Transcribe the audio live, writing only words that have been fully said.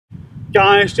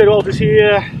Guys, Jed Walters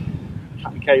here,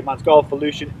 Captain Caveman's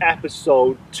Golfvolution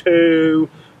episode 2.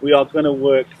 We are going to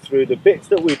work through the bits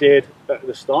that we did at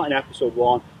the start in episode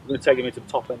 1. We're going to take them into the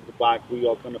top end of the bag. We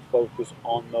are going to focus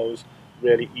on those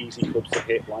really easy clubs to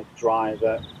hit, like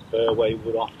driver, fairway,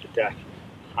 wood off the deck,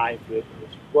 hybrid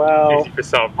as well. Easy for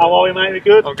some. How are we, mate? We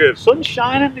good? I'm good. Sun's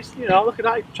shining. This, you know, look at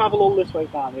that. You travel all this way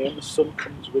down here, and the sun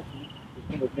comes with me. Does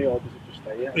it come with me, or does it just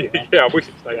stay here? Yeah, I wish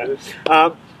it stayed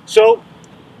here. So,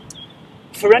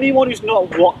 for anyone who's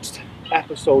not watched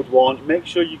episode 1, make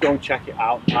sure you go and check it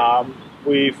out.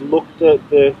 We've looked at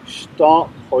the start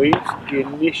point, the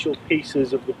initial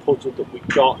pieces of the puzzle that we've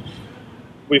got.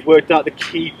 We've worked out the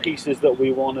key pieces that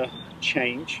we want to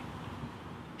change.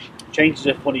 Change is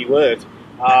a funny word.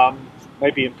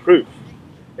 Maybe improve.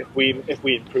 If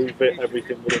we improve it,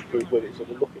 everything will improve with it. So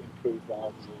we'll look at improve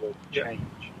rather than the word change.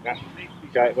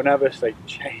 Okay, whenever I say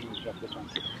change, that does make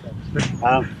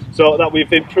sense. So that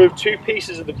we've improved 2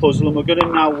 pieces of the puzzle, and we're going to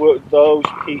now work those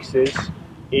pieces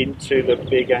into the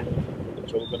big end.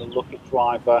 So we're going to look at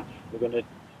driver, we're going to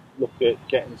look at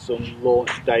getting some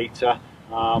launch data.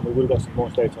 We would have got some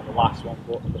launch data on the last one,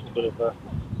 but a little bit of a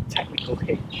technical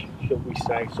hitch, should we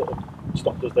say, sort of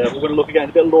stopped us there. We're going to look at getting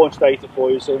a bit of launch data for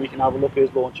you so we can have a look at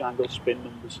his launch angle, spin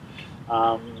numbers,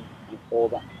 and all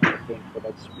that kind of thing for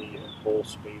head speed and ball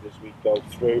speed as we go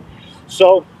through.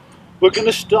 So we're going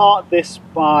to start this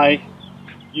by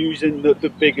using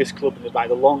the biggest club in the bag,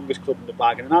 the longest club in the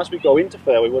bag, and then as we go into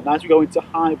fairway wood and as we go into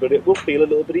hybrid, it will feel a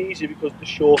little bit easier because the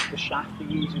shorter the shaft, the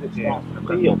easier it starts to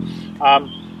feel.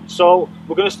 So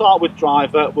we're going to start with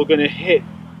driver. We're going to hit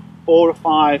 4 or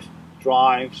 5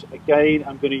 drives. Again,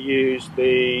 I'm going to use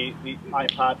the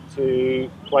iPad to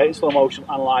play it in slow motion,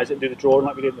 analyse it, and do the drawing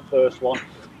like we did in the first one.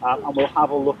 And we'll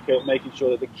have a look at making sure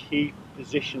that the key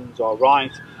positions are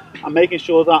right, and making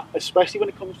sure that, especially when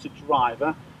it comes to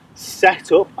driver,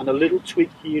 setup and a little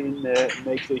tweak here and there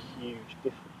makes a huge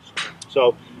difference.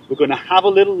 So we're going to have a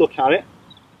little look at it.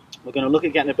 We're going to look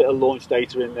at getting a bit of launch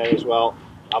data in there as well,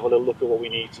 have a little look at what we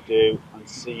need to do and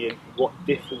seeing what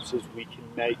differences we can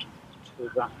make to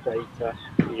that data,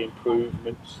 the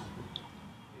improvements,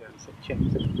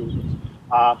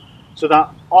 so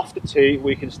that off the tee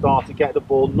we can start to get the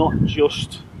ball not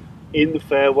just in the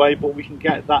fairway, but we can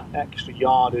get that extra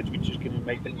yardage, which is going to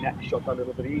make the next shot a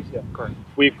little bit easier. Correct.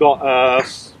 We've got a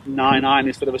 9-iron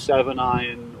instead of a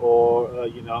 7-iron, or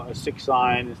you know, a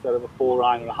 6-iron instead of a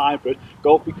 4-iron, or a hybrid.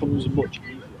 Golf becomes much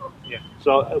easier. Yeah.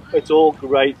 So it's all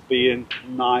great being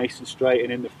nice and straight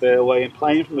and in the fairway, and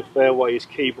playing from the fairway is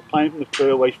key. But playing from the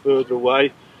fairway further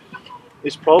away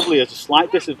is probably at a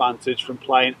slight disadvantage from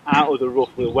playing out of the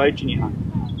rough with a wedge in your hand.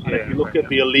 And if you look at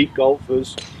the elite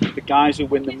golfers, the guys who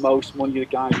win the most money are the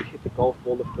guys who hit the golf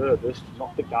ball the furthest,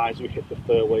 not the guys who hit the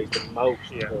fairways the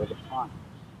most all the time.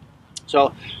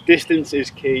 So distance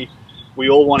is key. We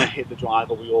all want to hit the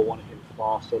driver, we all want to hit it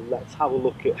far. So let's have a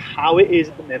look at how it is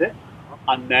at the minute,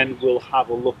 and then we'll have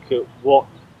a look at what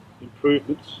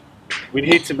improvements we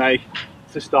need to make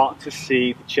to start to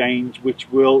see the change, which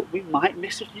we might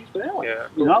miss a few fairways. Yeah,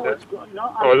 a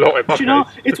lot. You know,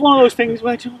 it's one of those things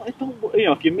where if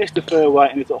you miss the fairway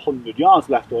and it's 100 yards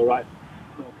left, all right,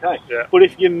 okay. Yeah. But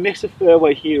if you miss a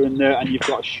fairway here and there and you've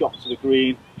got a shot to the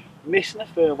green, missing a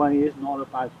fairway is not a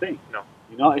bad thing. No.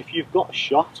 You know, if you've got a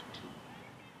shot,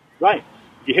 right,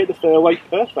 if you hit the fairway,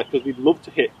 perfect, because we'd love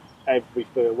to hit every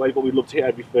fairway, but we'd love to hit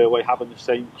every fairway having the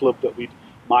same club that we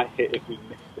might hit if we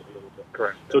missed it a little bit.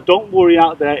 Correct. So don't worry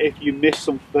out there if you miss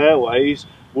some fairways.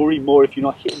 Worry more if you're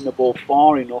not hitting the ball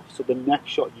far enough, so the next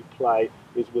shot you play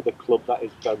is with a club that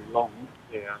is very long.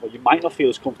 Yeah. That you might not feel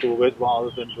as comfortable with, rather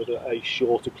than with a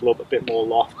shorter club, a bit more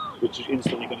loft, which is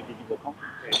instantly going to give you more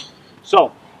confidence. Yeah.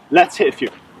 So let's hit a few.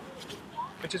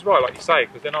 Which is right, like you say,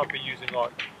 because then I'd be using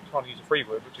trying to use a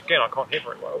 3-wood, which again I can't hit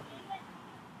very well.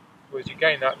 Whereas you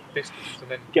gain that distance and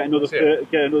then get another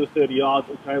 30 yards.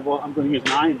 Okay, well I'm going to use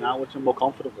 9 now, which I'm more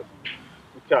confident with.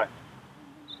 Okay.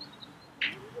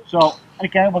 So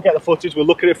again, we'll get the footage. We'll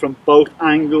look at it from both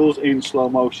angles in slow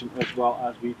motion, as well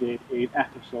as we did in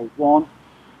episode 1.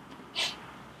 Sounds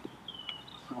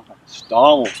like a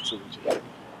Star Wars together.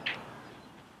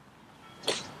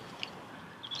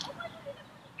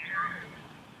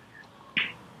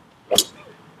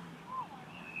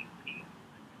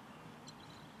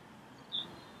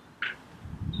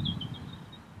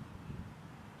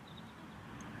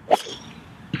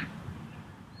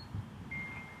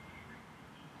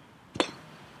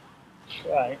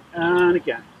 Right, and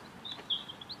again.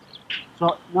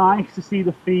 So nice to see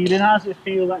the feeling. How does it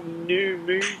feel, that new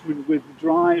movement with the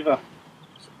driver?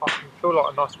 I can feel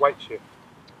like a nice weight shift.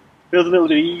 Feels a little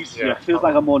bit easier. Yeah, feels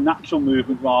like a more natural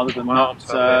movement rather than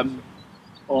that.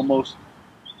 almost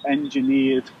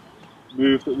engineered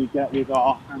move that we get with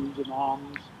our hands and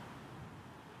arms.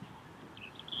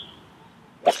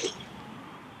 And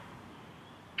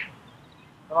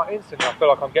like instantly, I feel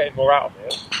like I'm getting more out of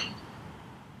it.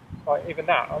 Like even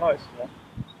that, I know it's.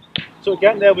 So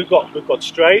again, there we've got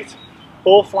straight.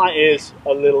 Ball flight is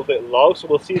a little bit low, so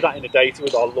we'll see that in the data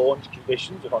with our launch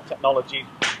conditions. If our technology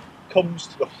comes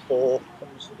to the fore,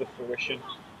 comes to the fruition.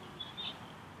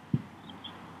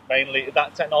 Mainly,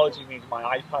 that technology means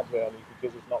my iPad really,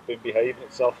 because it's not been behaving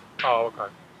itself. Oh,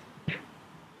 okay.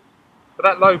 But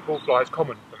that low ball flight is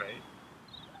common for me.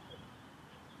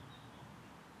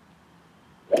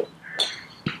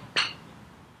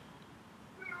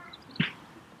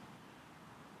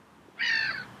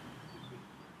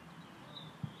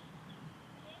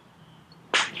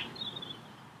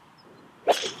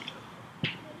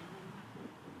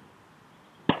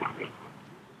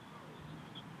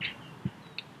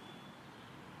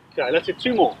 Okay, let's hit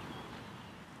 2 more.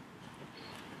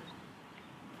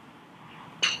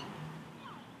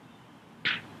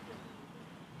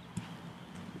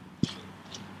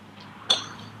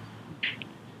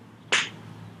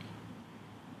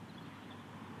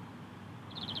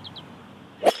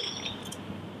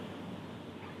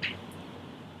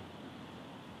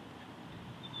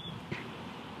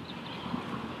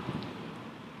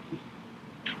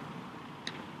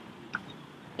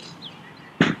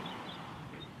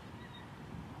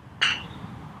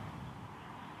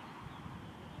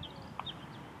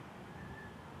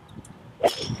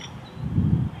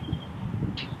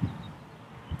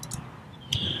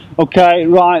 Okay,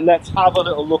 right, let's have a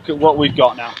little look at what we've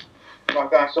got now.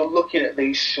 Right guys, so looking at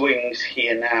these swings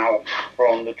here now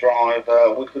from the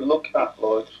driver, we can look at,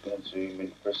 Lloyd, just going to zoom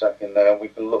in for a second there, we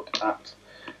can look at,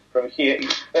 from here,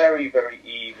 it's very, very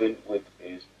even with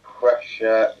his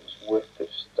pressure, his width of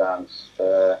stance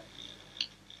there,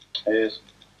 is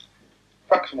a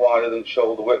fraction wider than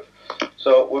shoulder width.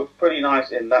 So we're pretty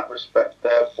nice in that respect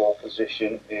there. Ball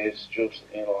position is just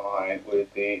in line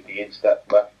with the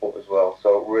instep left foot as well.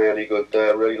 So really good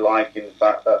there. Really liking the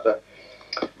fact that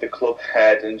the club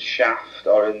head and shaft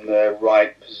are in the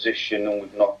right position, and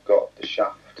we've not got the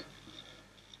shaft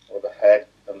or the head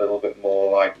a little bit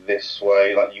more like this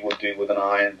way, like you would do with an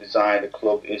iron design. The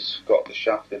club is got the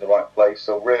shaft in the right place.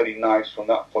 So really nice from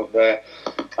that point there.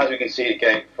 As we can see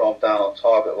again from down our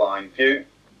target line view.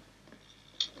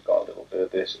 Got a little bit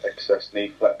of this excess knee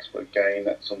flex, but again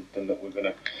that's something that we're going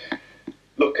to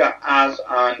look at as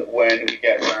and when we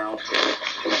get around to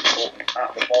it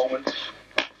at the moment.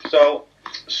 So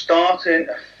starting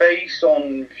face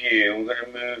on view, we're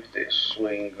going to move this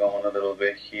swing on a little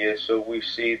bit here, so we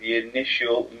see the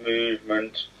initial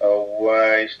movement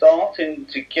away, starting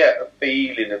to get a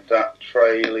feeling of that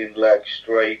trailing leg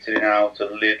straightening out a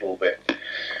little bit,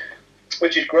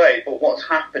 which is great. But what's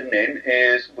happening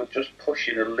is we're just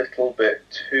pushing a little bit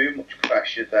too much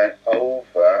pressure then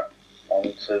over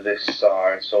onto this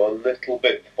side, so a little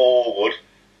bit forward,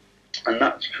 and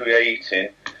that's creating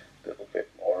a little bit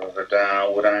more of a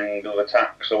downward angle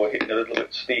attack, so we're hitting a little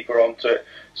bit steeper onto it.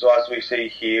 So as we see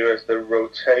here, as the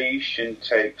rotation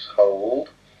takes hold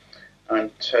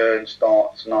and turn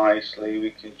starts nicely,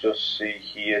 we can just see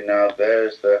here now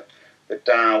there's the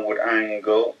downward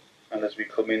angle. And as we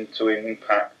come into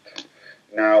impact,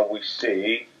 now we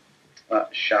see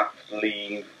that shaft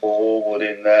lean forward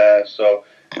in there. So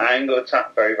angle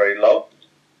attack very, very low.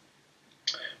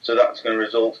 So that's going to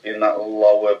result in that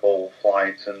lower ball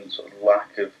flight and sort of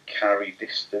lack of carry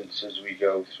distance as we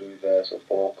go through there. So the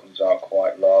ball comes out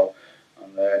quite low,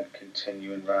 and then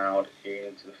continuing round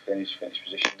into the finish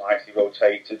position, nicely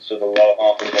rotated. So the lower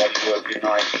half of the body working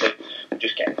nicely. We're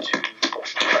just getting too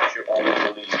much pressure on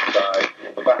the lead side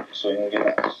of the backswing, and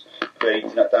that's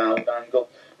creating that downward angle.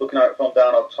 Looking at it from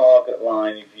down our target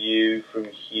line view from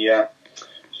here,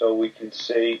 so we can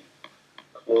see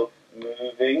club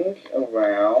moving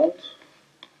around.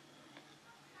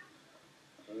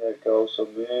 And there it goes, so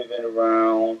moving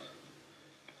around.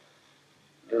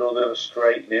 A little bit of a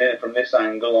straightening from this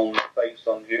angle on the face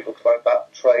on view. It looks like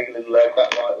that trailing leg,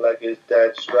 that right leg is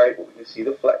dead straight, but we can see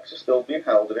the flexor still being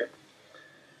held in it.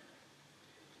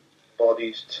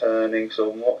 Body's turning,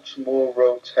 so much more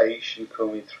rotation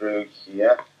coming through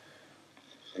here.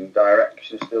 Swing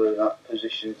direction still in that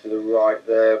position to the right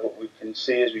there, but we can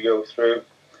see as we go through,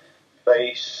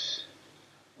 face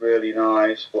really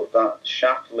nice, but that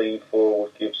shaft lean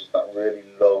forward gives us that really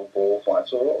low ball flight.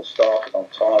 So we're all started on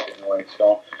target in the way it's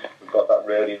gone. We've got that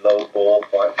really low ball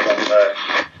flight from there.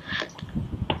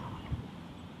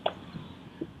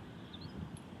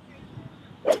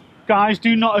 Guys,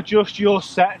 do not adjust your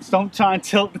sets. Don't try and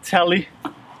tilt the telly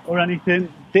or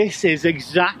anything. this is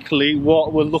exactly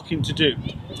what we're looking to do.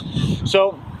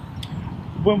 So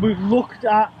when we've looked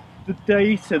at the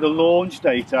data, the launch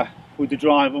data with the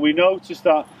driver, we noticed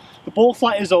that the ball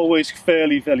flight is always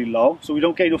fairly, very low, so we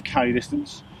don't get enough carry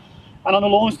distance. And on the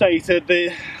launch data,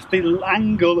 the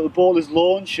angle that the ball is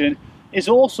launching is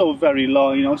also very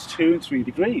low, you know, it's 2 and 3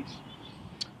 degrees.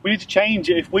 We need to change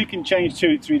it. If we can change 2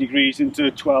 and 3 degrees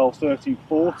into 12, 13,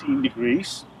 14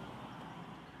 degrees,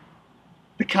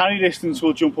 the carry distance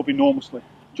will jump up enormously,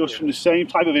 just from the same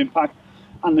type of impact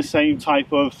and the same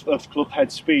type of club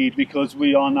head speed, because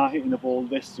we are now hitting the ball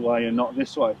this way and not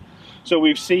this way. So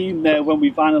we've seen there, when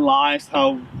we've analysed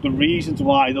how the reasons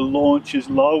why the launch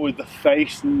is low, with the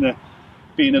face and the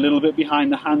being a little bit behind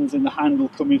the hands and the handle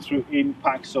coming through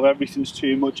impact, so everything's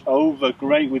too much over.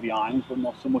 Great with the irons, but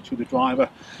not so much with the driver.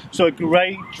 So a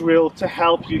great drill to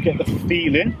help you get the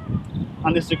feeling,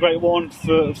 and this is a great one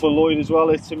for Lloyd as well,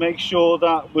 is to make sure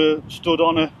that we're stood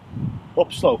on a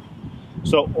upslope.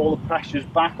 So all the pressure's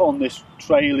back on this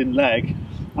trailing leg,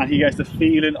 and he gets the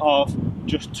feeling of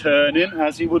just turning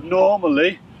as he would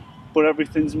normally, but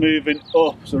everything's moving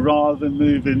up. So rather than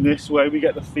moving this way, we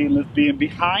get the feeling of being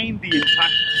behind the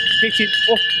impact, hitting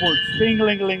upwards.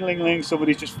 Ding-a-ling-a-ling-a-ling-a-ling.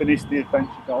 Somebody's just finished the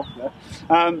adventure golf there.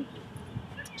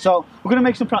 So we're going to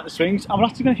make some practice swings, and we're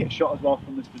actually going to hit a shot as well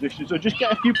from this position. So just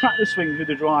get a few practice swings with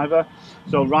the driver.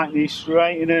 So right knee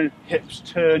straightening, hips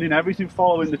turning, everything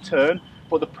following the turn,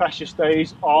 but the pressure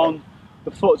stays on the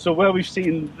foot. So where we've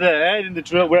seen there in the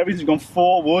drill, where everything's gone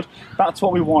forward, that's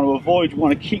what we want to avoid. We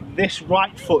want to keep this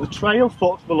right foot, the trail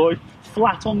foot for Lloyd,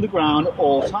 flat on the ground at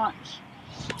all times.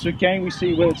 So again, we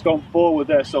see where it's gone forward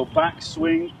there. So back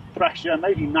swing, pressure,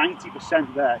 maybe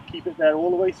 90% there. Keep it there all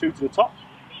the way through to the top.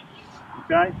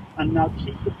 Okay, and now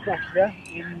keep the pressure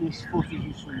in this foot as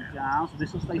you swing down. So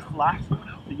this will stay flat, so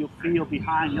you'll feel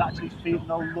behind. You'll actually feel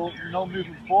no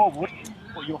moving forward,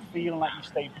 but you're feeling like you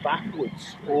stay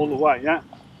backwards all the way, yeah?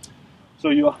 So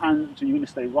your hands, so you're going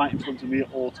to stay right in front of me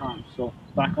at all times. So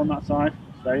back on that side,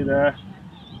 stay there,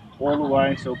 all the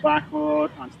way. So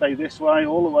backward, and stay this way,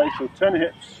 all the way. So turn the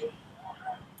hips.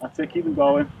 That's it, keep them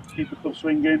going. Keep the club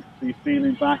swinging, so you're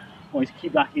feeling back. Want you to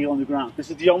keep that heel on the ground. This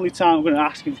is the only time I'm going to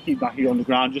ask you to keep that heel on the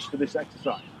ground, just for this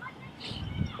exercise.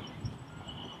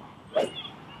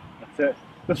 That's it.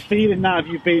 The feeling now of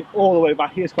you being all the way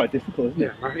back here is quite difficult, isn't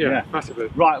it? Yeah, massively.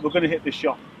 Right, we're going to hit this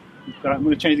shot. Okay, I'm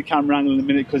going to change the camera angle in a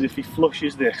minute, because if he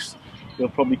flushes this, he'll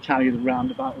probably carry the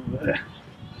roundabout over there.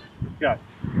 Okay,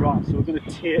 right, so we're going to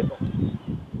tee it up.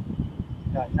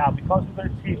 Okay, now because we're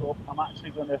going to tee it up, I'm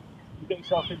actually going to get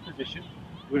yourself in position.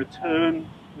 We're going to turn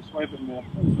this way a bit more.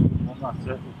 That's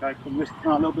it. Okay, come this a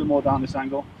little bit more down this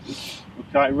angle.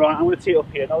 Okay, right, I'm going to tee it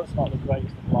up here. No, it's not the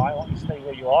greatest of lie. I want you to stay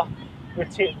where you are. I'm going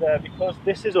to tee it there, because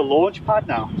this is a launch pad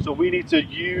now. So we need to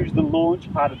use the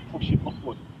launch pad and push it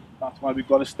upward. That's why we've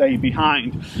got to stay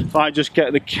behind. If I just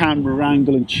get the camera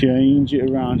angle and change it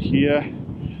around here.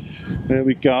 There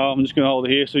we go. I'm just going to hold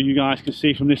it here so you guys can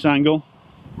see from this angle.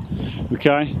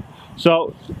 Okay,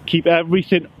 so keep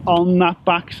everything on that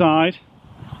back side,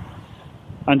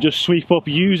 and just sweep up,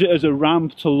 use it as a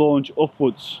ramp to launch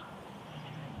upwards.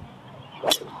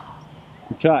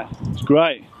 Okay, it's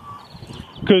great.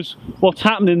 Because what's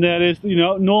happening there is, you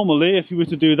know, normally if you were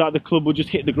to do that, the club would just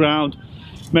hit the ground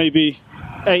maybe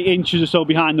 8 inches or so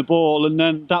behind the ball, and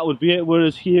then that would be it.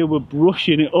 Whereas here we're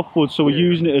brushing it upwards, so we're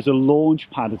using it as a launch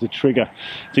pad, as a trigger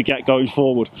to get going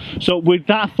forward. So with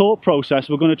that thought process,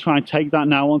 we're going to try and take that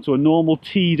now onto a normal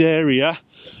teed area,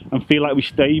 and feel like we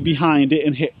stay behind it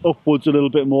and hit upwards a little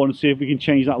bit more, and see if we can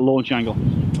change that launch angle.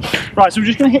 Right, so we're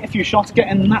just going to hit a few shots,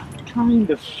 getting that kind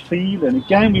of feeling.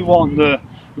 Again, we've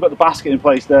got the basket in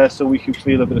place there, so we can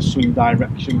feel a bit of swing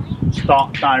direction,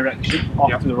 start direction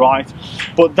off to the right.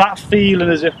 But that feeling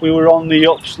as if we were on the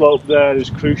upslope there is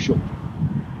crucial.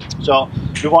 So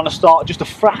we want to start just a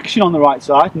fraction on the right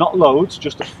side, not loads,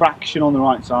 just a fraction on the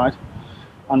right side.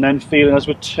 And then feeling as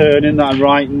we're turning, that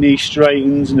right knee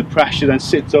straightens and the pressure then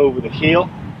sits over the heel.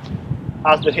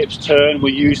 As the hips turn,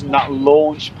 we're using that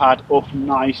launch pad up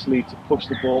nicely to push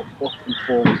the ball up and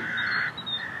forward.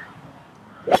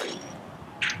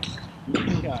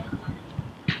 Okay.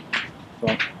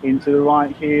 So into the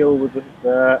right heel with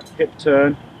the hip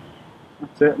turn.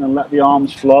 That's it, and then let the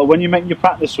arms flow. When you make your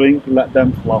practice swing, let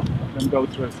them flow. Let them go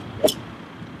through.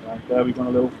 Right there, we've gone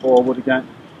a little forward again.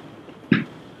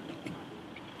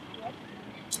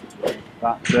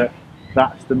 That's it.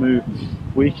 That's the movement.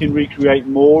 If we can recreate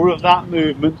more of that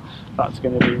movement, that's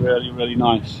going to be really, really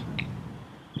nice.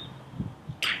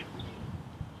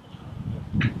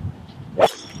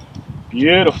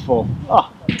 Beautiful.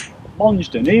 Ah,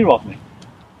 lunged a knee, Rodney.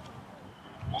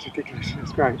 That's ridiculous.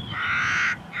 That's great.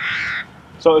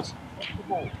 So it's,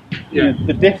 you know,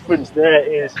 the difference there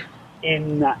is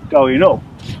in that going up.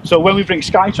 So when we bring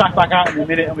SkyTrack back out in a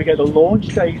minute and we get the launch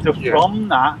data from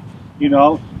that, you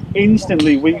know,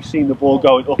 instantly we've seen the ball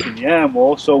going up in the air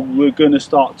more, so we're going to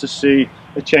start to see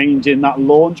a change in that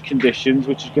launch conditions,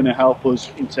 which is going to help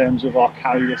us in terms of our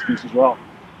carry distance as well.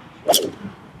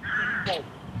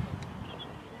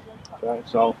 Okay,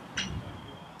 so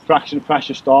fraction of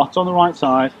pressure starts on the right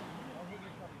side.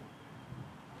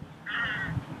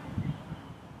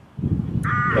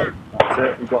 That's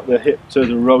it, we've got the hip to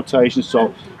the rotation,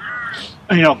 so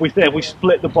you know, if we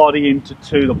split the body into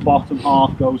two, the bottom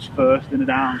half goes first in the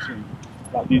downswing.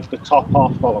 That means the top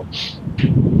half follows.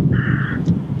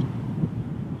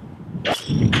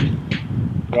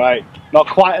 Right, not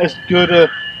quite as good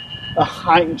a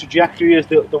height and trajectory as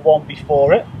the one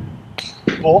before it,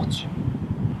 but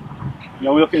you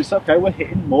know, we're looking at, okay, we're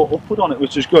hitting more upward on it,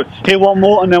 which is good. Hit one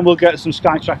more and then we'll get some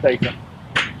SkyTrack data.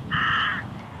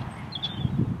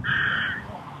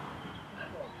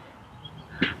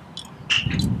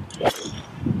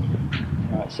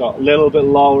 So a little bit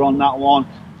lower on that one,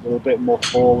 a little bit more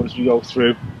forward as we go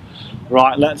through.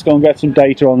 Right, let's go and get some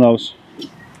data on those.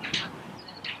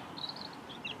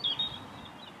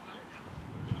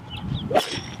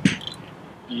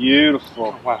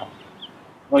 Beautiful. Wow.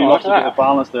 Well, you lost a bit of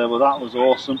balance there, but that was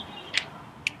awesome.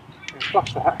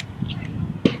 Flush that.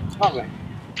 Lovely.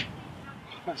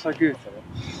 That's so good.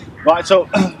 Right, so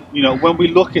you know, when we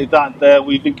look at that there,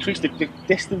 we've increased the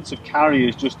distance of carry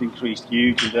has just increased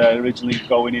hugely there. Originally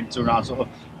going into around sort of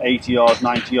 80 yards,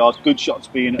 90 yards, good shots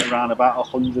being at around about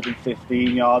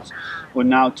 115 yards. We're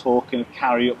now talking of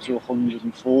carry up to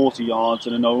 140 yards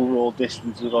and an overall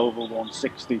distance of over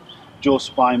 160,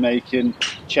 just by making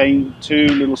two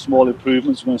little small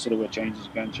improvements. I'm going to say the word changes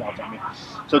again, shout at me.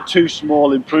 So two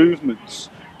small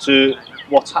improvements to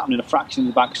what's happening in a fraction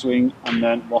of the backswing and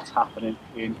then what's happening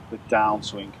in the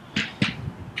downswing.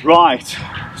 Right,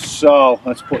 so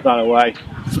let's put that away.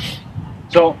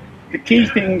 So the key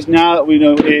things now that we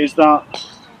know is that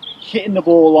hitting the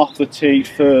ball off the tee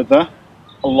further,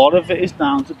 a lot of it is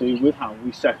down to do with how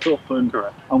we set up and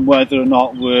whether or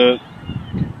not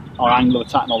our angle of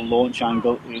attack and our launch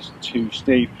angle is too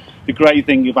steep. The great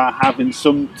thing about having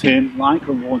something like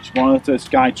a launch monitor,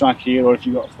 SkyTrack here, or if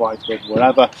you've got a flight club,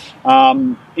 whatever,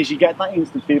 is you get that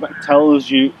instant feedback. It tells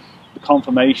you the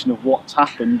confirmation of what's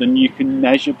happened, and you can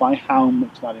measure by how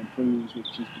much that improves, which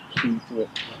is the key to it.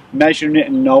 Measuring it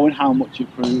and knowing how much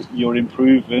you're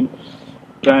improving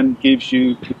then gives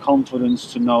you the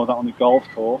confidence to know that on the golf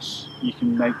course you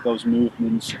can make those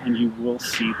movements and you will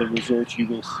see the results, you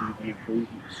will see the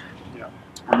improvements.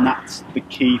 And that's the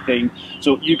key thing.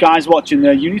 So you guys watching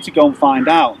there, you need to go and find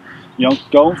out. You know,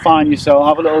 go and find yourself,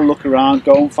 have a little look around,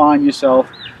 go and find yourself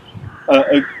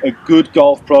a good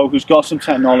golf pro who's got some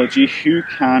technology, who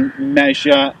can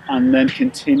measure and then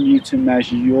continue to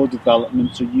measure your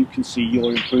development so you can see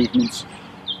your improvements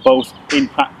both in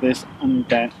practice and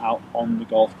then out on the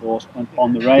golf course and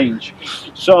on the range.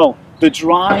 So the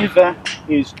driver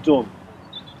is done.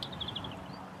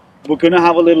 We're going to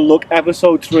have a little look.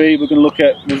 Episode 3, we're going to look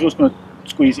at, we're just going to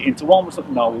squeeze it into one.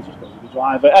 No, we're just going to do the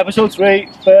driver. Episode 3,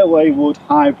 fairway wood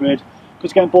hybrid. Because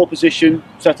again, ball position,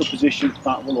 setup position,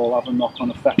 that will all have a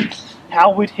knock-on effect.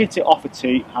 How we'd hit it off a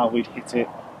tee, how we'd hit it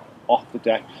off the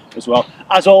deck as well.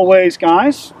 As always,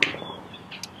 guys,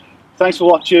 thanks for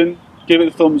watching. Give it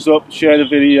a thumbs up, share the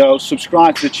video,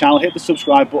 subscribe to the channel, hit the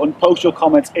subscribe button, post your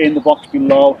comments in the box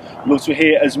below. Love to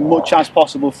hear as much as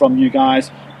possible from you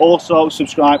guys. Also,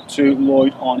 subscribe to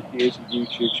Lloyd on his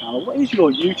YouTube channel. What is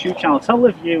your YouTube channel? Tell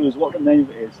the viewers what the name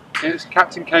of it is. It's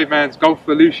Captain Caveman's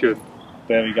Golfvolution.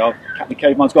 There we go, Captain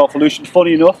Caveman's Golfvolution.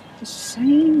 Funny enough, it's the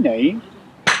same name.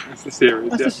 That's the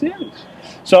series. That's the series.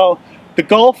 So, the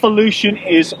Golfvolution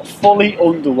is fully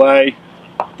underway.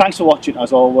 Thanks for watching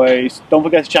as always. Don't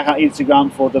forget to check out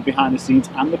Instagram for the behind the scenes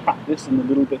and the practice and the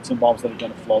little bits and bobs that are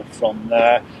going to flow from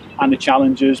there. And the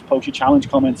challenges, post your challenge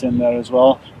comments in there as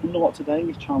well. I wonder what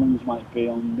today's challenge might be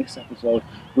on this episode.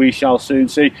 We shall soon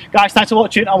see. Guys, thanks for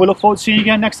watching and we look forward to seeing you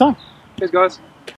again next time. Cheers guys.